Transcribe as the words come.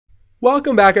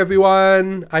Welcome back,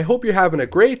 everyone. I hope you're having a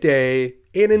great day.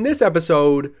 And in this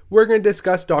episode, we're going to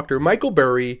discuss Dr. Michael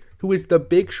Burry, who is the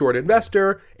big short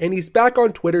investor, and he's back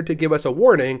on Twitter to give us a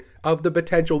warning of the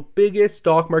potential biggest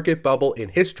stock market bubble in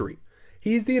history.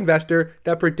 He's the investor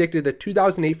that predicted the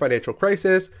 2008 financial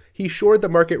crisis. He shorted the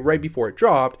market right before it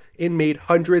dropped and made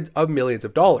hundreds of millions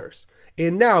of dollars.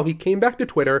 And now he came back to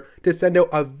Twitter to send out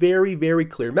a very, very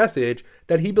clear message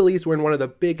that he believes we're in one of the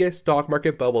biggest stock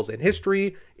market bubbles in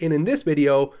history. And in this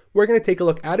video, we're going to take a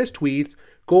look at his tweets,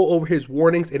 go over his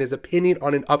warnings and his opinion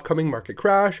on an upcoming market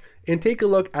crash, and take a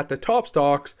look at the top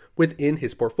stocks within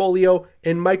his portfolio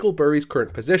and Michael Burry's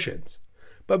current positions.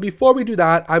 But before we do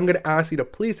that, I'm going to ask you to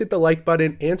please hit the like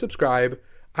button and subscribe.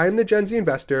 I'm the Gen Z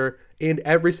investor, and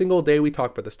every single day we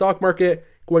talk about the stock market,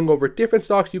 going over different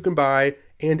stocks you can buy,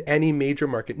 and any major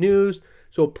market news.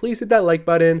 So please hit that like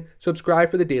button,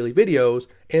 subscribe for the daily videos,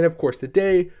 and of course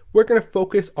today, we're going to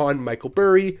focus on Michael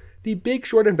Burry, the big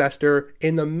short investor,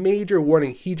 and the major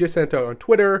warning he just sent out on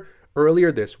Twitter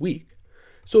earlier this week.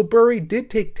 So Burry did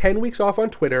take 10 weeks off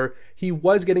on Twitter. He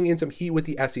was getting in some heat with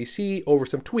the SEC over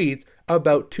some tweets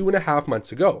about 2.5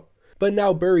 months ago. But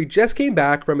now Burry just came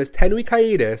back from his 10-week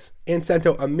hiatus and sent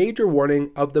out a major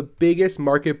warning of the biggest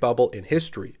market bubble in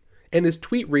history. And his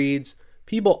tweet reads,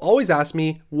 "People always ask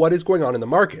me what is going on in the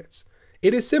markets.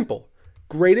 It is simple.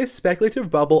 Greatest speculative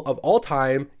bubble of all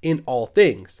time in all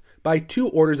things. By 2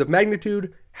 orders of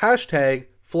magnitude, hashtag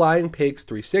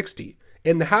FlyingPigs360.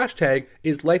 And the hashtag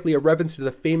is likely a reference to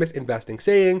the famous investing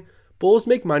saying, bulls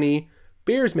make money,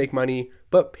 bears make money,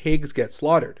 but pigs get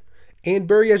slaughtered. And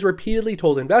Burry has repeatedly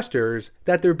told investors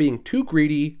that they're being too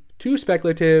greedy, too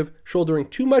speculative, shouldering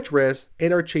too much risk,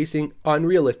 and are chasing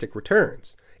unrealistic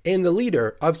returns. And the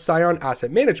leader of Scion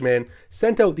Asset Management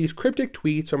sent out these cryptic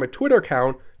tweets from a Twitter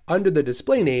account under the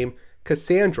display name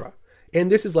Cassandra.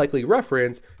 And this is likely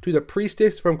reference to the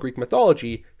priestess from Greek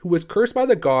mythology who was cursed by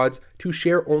the gods to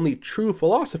share only true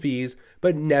philosophies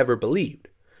but never believed.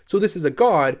 So this is a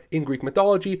god in Greek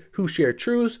mythology who shared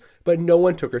truths, but no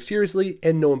one took her seriously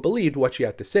and no one believed what she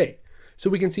had to say. So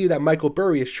we can see that Michael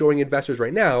Burry is showing investors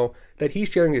right now that he's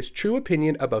sharing his true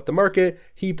opinion about the market.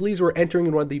 He believes we're entering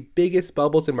in one of the biggest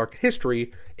bubbles in market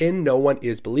history, and no one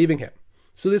is believing him.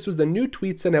 So this was the new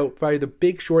tweet sent out by the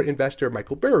big short investor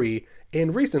Michael Burry,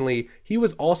 and recently he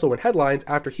was also in headlines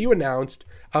after he announced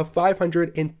a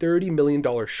 $530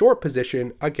 million short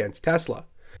position against Tesla.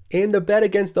 And the bet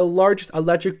against the largest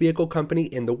electric vehicle company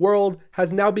in the world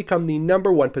has now become the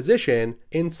 #1 position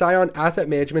in Scion Asset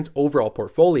Management's overall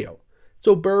portfolio.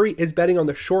 So Burry is betting on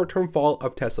the short-term fall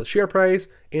of Tesla's share price,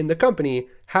 and the company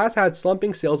has had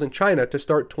slumping sales in China to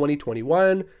start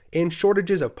 2021, and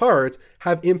shortages of parts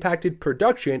have impacted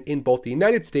production in both the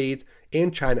United States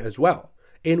and China as well.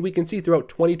 And we can see throughout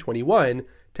 2021,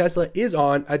 Tesla is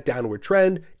on a downward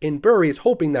trend, and Burry is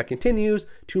hoping that continues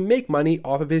to make money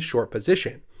off of his short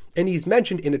position. And he's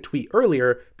mentioned in a tweet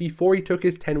earlier, before he took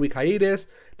his 10-week hiatus,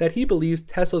 that he believes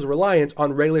Tesla's reliance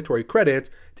on regulatory credits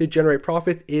to generate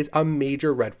profits is a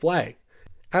major red flag.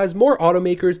 As more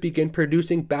automakers begin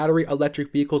producing battery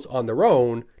electric vehicles on their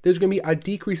own, there's going to be a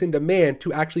decrease in demand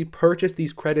to actually purchase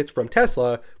these credits from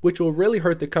Tesla, which will really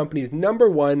hurt the company's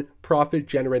 #1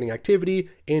 profit-generating activity.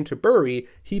 And to Burry,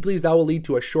 he believes that will lead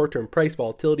to a short-term price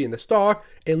volatility in the stock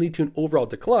and lead to an overall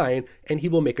decline, and he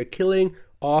will make a killing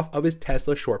off of his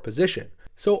Tesla short position.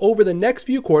 So over the next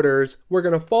few quarters, we're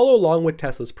going to follow along with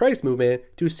Tesla's price movement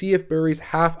to see if Burry's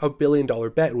 $500 million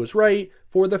bet was right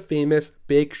for the famous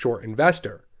big short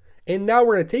investor. And now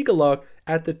we're going to take a look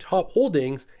at the top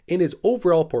holdings in his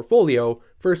overall portfolio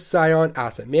for Scion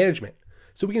Asset Management.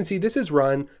 So we can see this is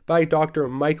run by Dr.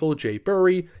 Michael J.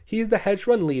 Burry. He's the hedge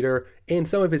fund leader, and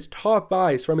some of his top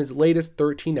buys from his latest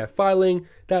 13F filing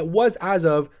that was as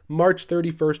of March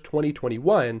 31st,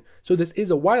 2021. So this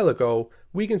is a while ago.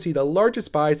 We can see the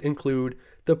largest buys include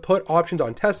the put options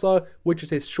on Tesla, which is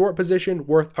his short position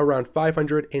worth around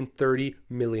 $530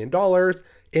 million.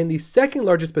 And the second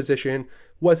largest position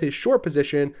was his short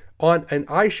position on an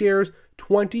iShares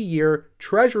 20-year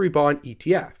Treasury bond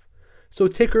ETF. So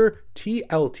ticker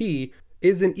TLT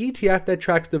is an ETF that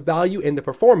tracks the value and the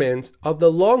performance of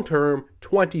the long-term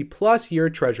 20-plus year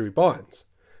Treasury bonds.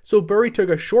 So Burry took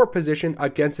a short position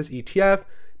against this ETF,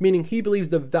 meaning he believes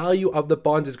the value of the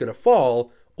bonds is going to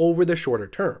fall over the shorter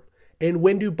term. And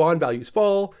when do bond values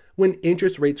fall? When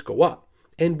interest rates go up.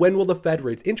 And when will the Fed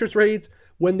raise interest rates?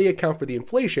 When they account for the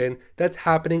inflation that's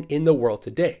happening in the world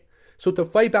today. So to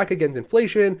fight back against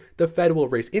inflation, the Fed will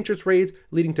raise interest rates,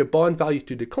 leading to bond values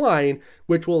to decline,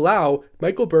 which will allow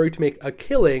Michael Burry to make a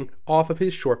killing off of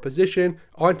his short position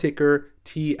on ticker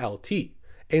TLT.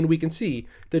 and we can see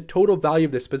the total value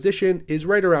of this position is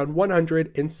right around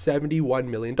 $171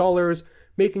 million,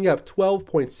 making up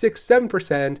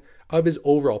 12.67% of his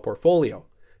overall portfolio.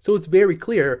 So it's very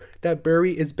clear that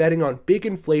Burry is betting on big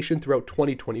inflation throughout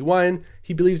 2021.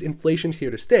 He believes inflation's here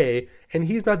to stay, and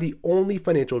he's not the only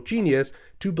financial genius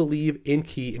to believe in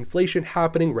key inflation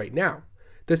happening right now.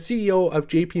 The CEO of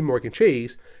JP Morgan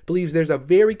Chase believes there's a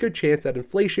very good chance that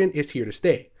inflation is here to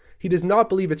stay. He does not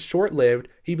believe it's short-lived.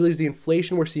 He believes the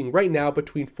inflation we're seeing right now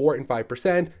between 4 and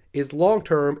 5% is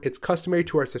long-term, it's customary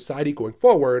to our society going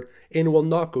forward, and will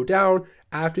not go down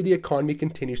after the economy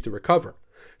continues to recover.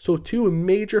 So two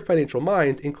major financial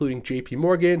minds, including JP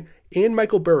Morgan and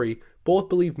Michael Burry, both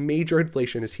believe major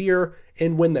inflation is here,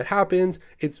 and when that happens,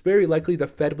 it's very likely the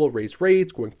Fed will raise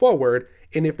rates going forward,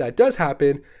 and if that does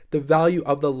happen, the value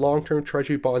of the long-term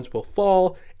treasury bonds will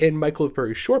fall, and Michael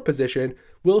Burry's short position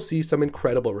will see some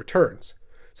incredible returns.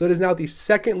 So it is now the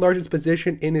second largest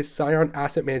position in his Scion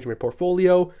asset management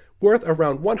portfolio, worth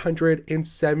around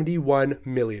 $171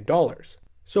 million.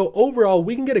 So overall,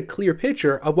 we can get a clear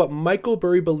picture of what Michael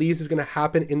Burry believes is going to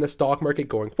happen in the stock market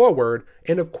going forward.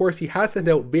 And of course, he has sent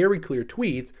out very clear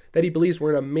tweets that he believes we're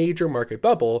in a major market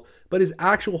bubble, but his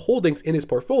actual holdings in his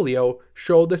portfolio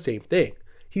show the same thing.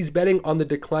 He's betting on the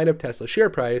decline of Tesla's share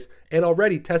price, and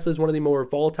already Tesla is one of the more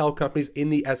volatile companies in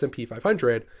the S&P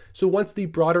 500. So once the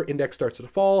broader index starts to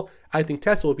fall, I think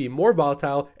Tesla will be more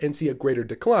volatile and see a greater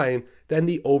decline than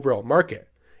the overall market.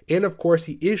 And of course,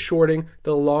 he is shorting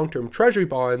the long-term treasury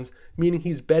bonds, meaning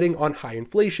he's betting on high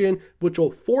inflation, which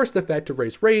will force the Fed to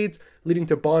raise rates, leading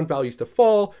to bond values to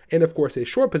fall, and of course, his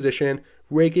short position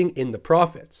raking in the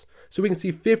profits. So we can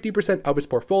see 50% of his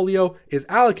portfolio is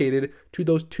allocated to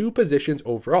those two positions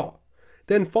overall.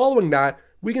 Then following that,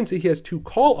 we can see he has two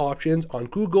call options on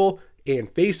Google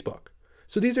and Facebook.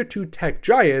 So these are two tech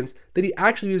giants that he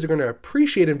actually believes are going to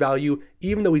appreciate in value,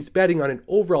 even though he's betting on an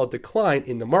overall decline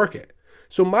in the market.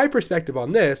 So my perspective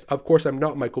on this, of course, I'm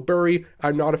not Michael Burry,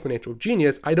 I'm not a financial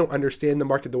genius, I don't understand the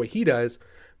market the way he does.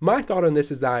 My thought on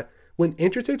this is that when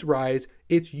interest rates rise,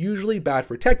 it's usually bad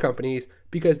for tech companies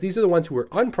because these are the ones who are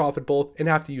unprofitable and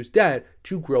have to use debt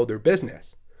to grow their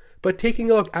business. But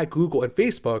taking a look at Google and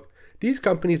Facebook, these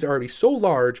companies are already so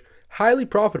large, highly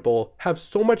profitable, have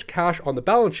so much cash on the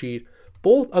balance sheet,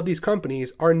 both of these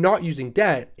companies are not using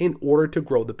debt in order to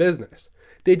grow the business.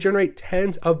 They generate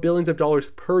tens of billions of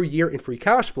dollars per year in free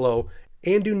cash flow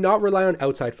and do not rely on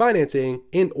outside financing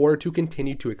in order to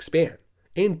continue to expand.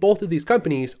 And both of these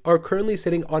companies are currently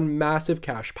sitting on massive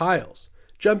cash piles.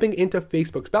 Jumping into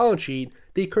Facebook's balance sheet,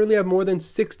 they currently have more than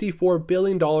 $64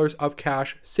 billion of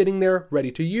cash sitting there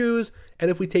ready to use. And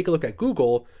if we take a look at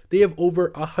Google, they have over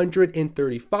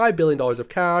 $135 billion of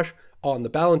cash on the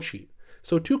balance sheet.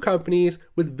 So two companies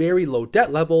with very low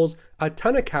debt levels, a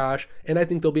ton of cash, and I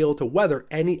think they'll be able to weather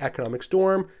any economic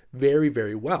storm very,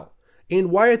 very well. And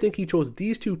why I think he chose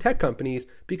these two tech companies,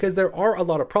 because there are a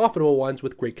lot of profitable ones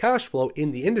with great cash flow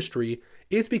in the industry,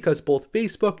 is because both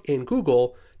Facebook and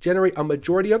Google generate a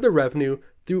majority of their revenue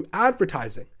through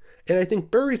advertising. And I think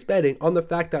Burry's betting on the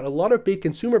fact that a lot of big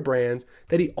consumer brands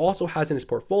that he also has in his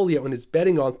portfolio and is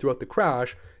betting on throughout the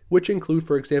crash, which include,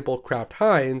 for example, Kraft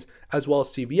Heinz, as well as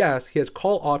CVS. He has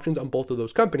call options on both of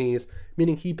those companies,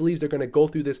 meaning he believes they're going to go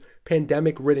through this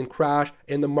pandemic-ridden crash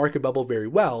and the market bubble very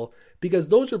well, because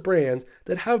those are brands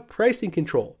that have pricing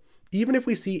control. Even if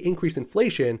we see increased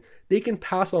inflation, they can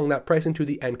pass along that pricing to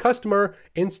the end customer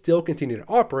and still continue to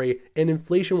operate, and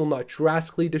inflation will not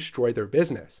drastically destroy their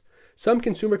business. Some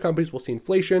consumer companies will see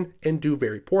inflation and do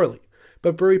very poorly.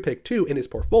 But Burry picked two in his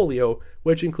portfolio,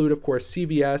 which include, of course,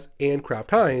 CVS and Kraft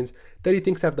Heinz, that he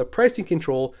thinks have the pricing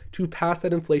control to pass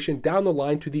that inflation down the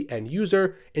line to the end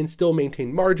user and still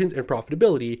maintain margins and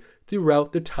profitability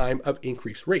throughout the time of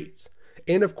increased rates.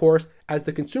 And of course, as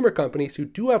the consumer companies who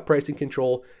do have pricing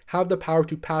control have the power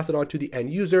to pass it on to the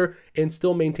end user and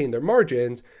still maintain their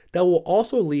margins, that will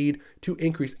also lead to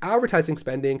increased advertising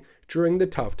spending during the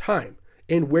tough time.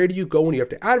 And where do you go when you have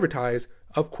to advertise?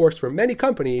 Of course, for many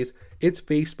companies, it's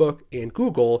Facebook and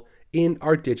Google in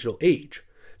our digital age.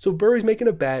 So Burry's making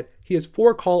a bet. He has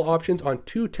 4 call options on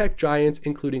 2 tech giants,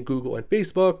 including Google and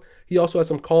Facebook. He also has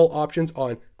some call options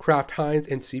on Kraft Heinz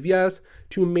and CVS,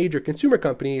 2 major consumer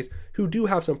companies who do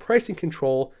have some pricing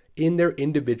control in their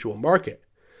individual market.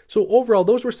 So overall,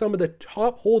 those were some of the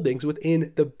top holdings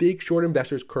within the Big Short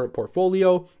Investors' current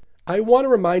portfolio. I want to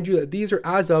remind you that these are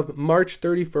as of March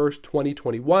 31st,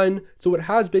 2021, so it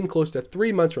has been close to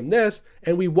 3 months from this,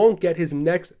 and we won't get his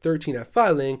next 13F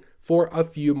filing for a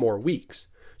few more weeks.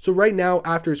 So right now,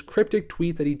 after his cryptic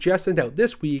tweet that he just sent out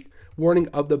this week, warning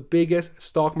of the biggest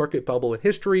stock market bubble in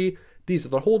history, These are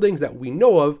the holdings that we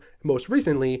know of most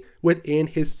recently within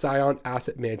his Scion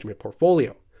asset management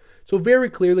portfolio. So very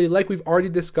clearly, like we've already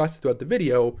discussed throughout the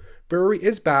video, Burry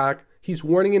is back. He's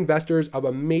warning investors of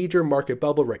a major market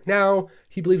bubble right now.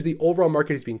 He believes the overall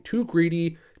market is being too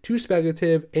greedy, too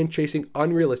speculative, and chasing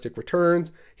unrealistic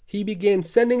returns. He began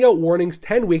sending out warnings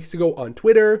 10 weeks ago on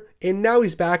Twitter, and now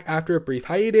he's back after a brief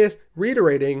hiatus,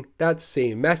 reiterating that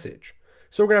same message.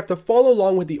 So we're going to have to follow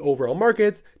along with the overall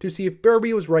markets to see if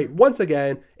Burry was right once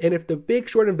again, and if the big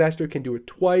short investor can do it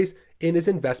twice in his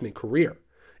investment career.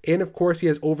 And of course, he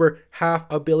has over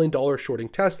 $500 million shorting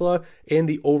Tesla and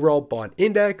the overall bond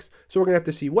index. So we're going to have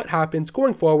to see what happens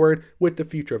going forward with the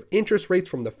future of interest rates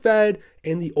from the Fed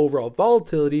and the overall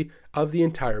volatility of the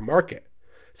entire market.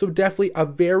 So definitely a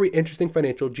very interesting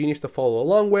financial genius to follow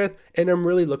along with, and I'm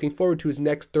really looking forward to his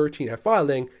next 13F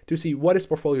filing to see what his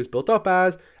portfolio is built up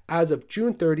as of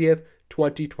June 30th,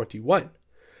 2021.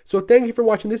 So thank you for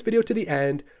watching this video to the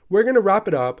end. We're going to wrap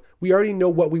it up. We already know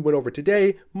what we went over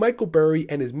today, Michael Burry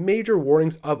and his major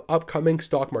warnings of upcoming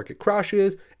stock market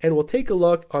crashes, and we'll take a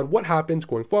look on what happens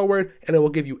going forward, and I will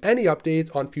give you any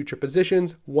updates on future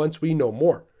positions once we know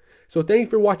more. So thank you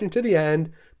for watching to the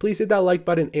end. Please hit that like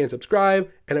button and subscribe,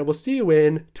 and I will see you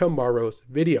in tomorrow's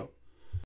video.